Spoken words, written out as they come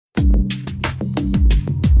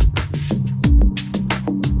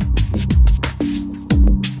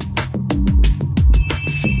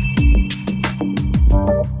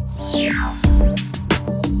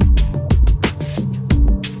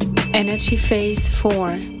Energy phase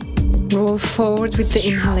 4. Roll forward with the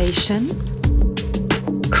inhalation.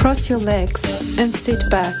 Cross your legs and sit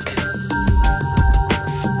back.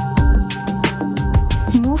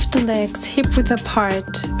 Move the legs hip-width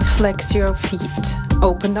apart, flex your feet.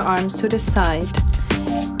 Open the arms to the side.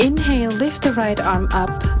 Inhale, lift the right arm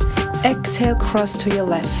up. Exhale, cross to your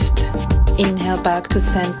left. Inhale back to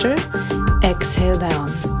center. Exhale down.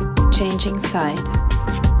 Changing side.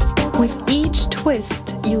 With each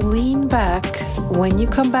twist, you lean back. When you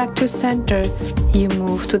come back to center, you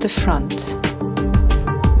move to the front.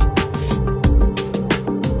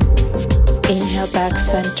 Inhale back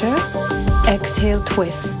center. Exhale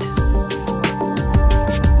twist.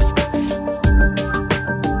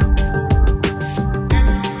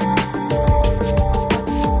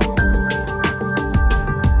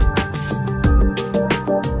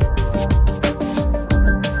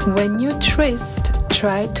 When you twist,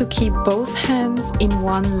 try to keep both hands in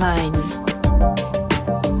one line.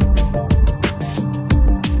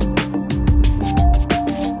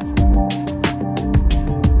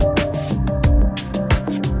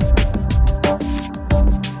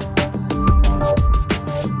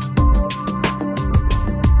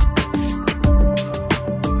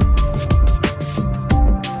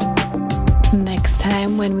 Next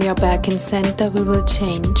time when we are back in center, we will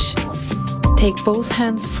change. Take both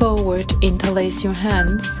hands forward, interlace your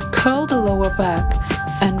hands, curl the lower back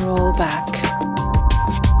and roll back.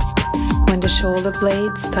 When the shoulder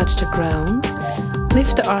blades touch the ground,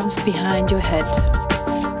 lift the arms behind your head.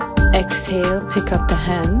 Exhale, pick up the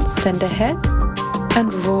hands, then the head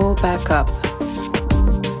and roll back up.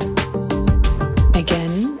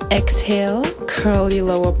 Again, exhale, curl your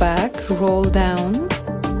lower back, roll down.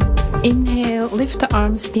 Inhale, lift the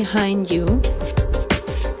arms behind you.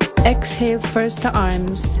 Exhale, first the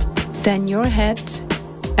arms, then your head,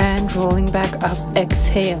 and rolling back up,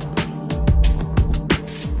 exhale.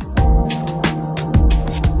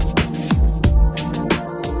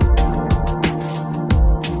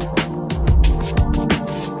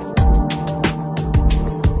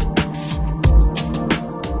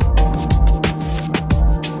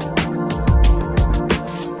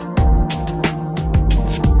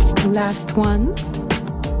 Last one.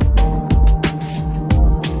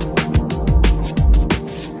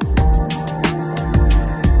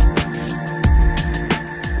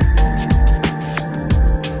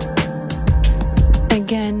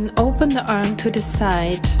 Again, open the arm to the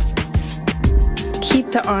side. Keep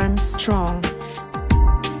the arm strong.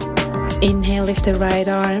 Inhale, lift the right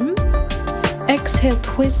arm. Exhale,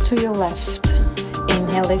 twist to your left.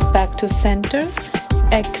 Inhale, lift back to center.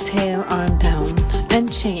 Exhale, arm down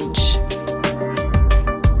and change.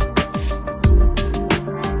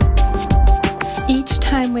 Each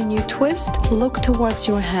time when you twist, look towards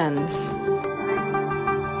your hands.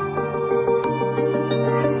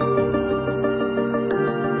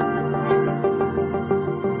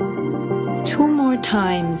 Two more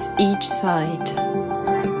times each side.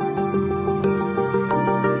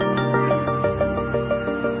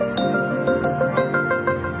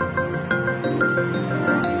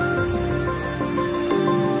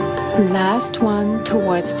 Last one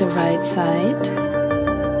towards the right side.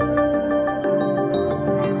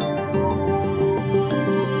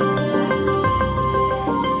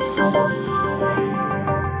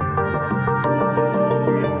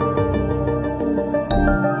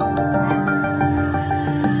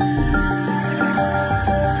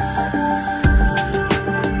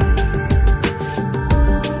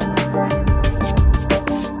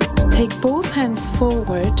 Take both hands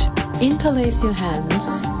forward, interlace your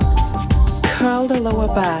hands. Curl the lower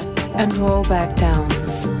back and roll back down.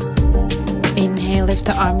 Inhale, lift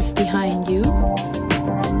the arms behind you.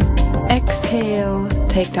 Exhale,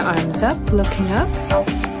 take the arms up, looking up.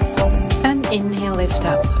 And inhale, lift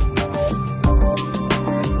up.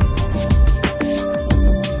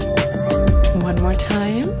 One more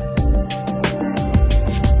time.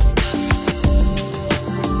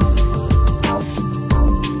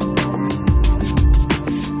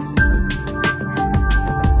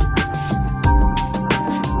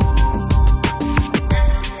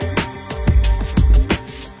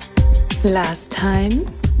 Last time.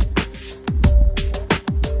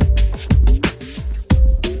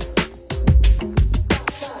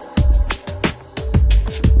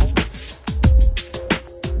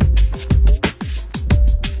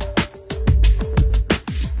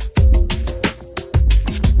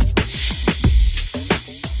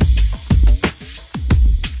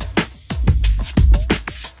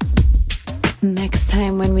 Next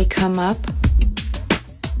time when we come up,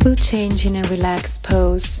 we'll change in a relaxed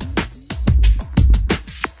pose.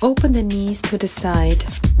 Open the knees to the side.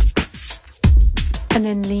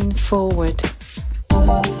 and then lean forward.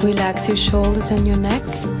 Relax your shoulders and your neck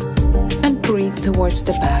and breathe towards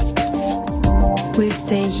the back. We'll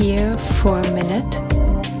stay here for a minute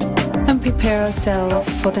and prepare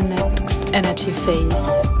ourselves for the next energy phase.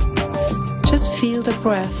 Just feel the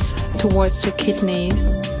breath towards your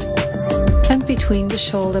kidneys and between the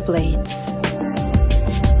shoulder blades.